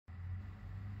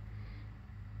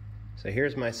So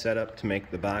here's my setup to make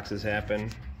the boxes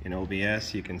happen. In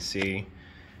OBS, you can see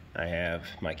I have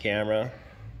my camera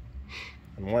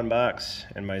on one box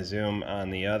and my zoom on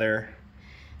the other.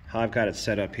 How I've got it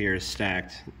set up here is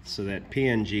stacked, so that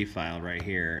PNG file right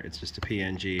here, it's just a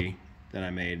PNG that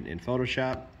I made in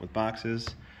Photoshop with boxes.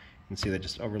 You can see that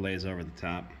just overlays over the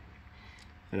top.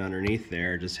 And underneath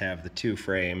there, just have the two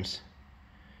frames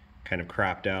kind of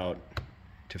cropped out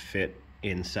to fit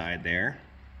inside there,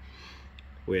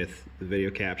 with the video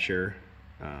capture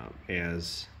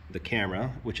as the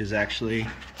camera, which is actually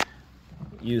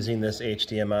using this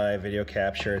HDMI video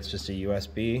capture. It's just a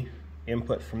USB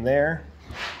input from there.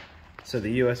 So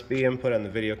the USB input on the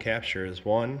video capture is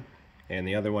one, and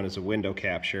the other one is a window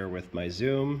capture with my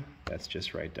zoom. That's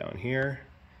just right down here,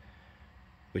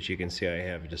 which you can see I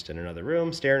have just in another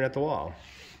room staring at the wall.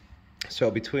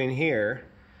 So between here,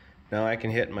 now I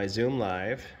can hit my zoom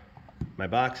live. My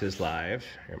box is live.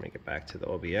 Here, let me get back to the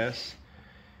OBS.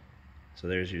 So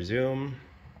there's your zoom,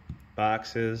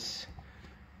 boxes,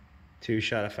 two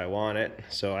shot if I want it.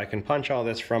 So I can punch all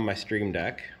this from my stream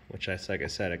deck, which like I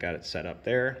said, I got it set up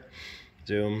there.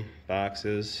 Zoom,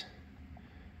 boxes,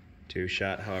 two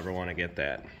shot, however I want to get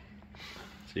that.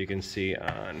 So you can see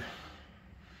on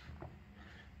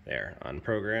there, on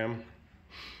program,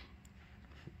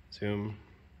 zoom.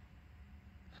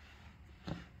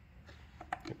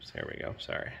 Oops, there we go,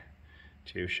 sorry.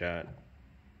 Two shot,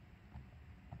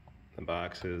 the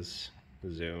boxes,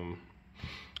 the zoom,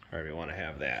 however you want to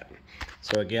have that.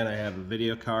 So again, I have a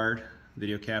video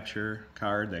capture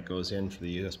card that goes in for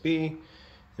the USB.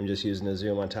 I'm just using the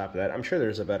zoom on top of that. I'm sure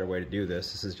there's a better way to do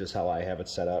this. This is just how I have it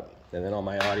set up. And then all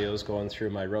my audio is going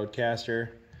through my Rodecaster.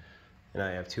 And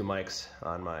I have two mics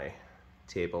on my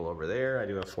table over there. I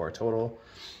do have 4 total.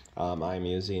 I'm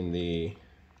using the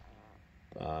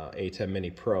ATEM Mini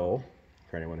Pro,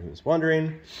 for anyone who's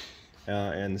wondering,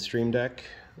 and the stream deck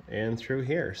and through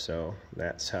here. So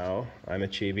that's how I'm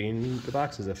achieving the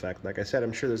boxes effect. Like I said,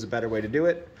 I'm sure there's a better way to do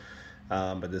it,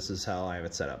 but this is how I have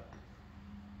it set up.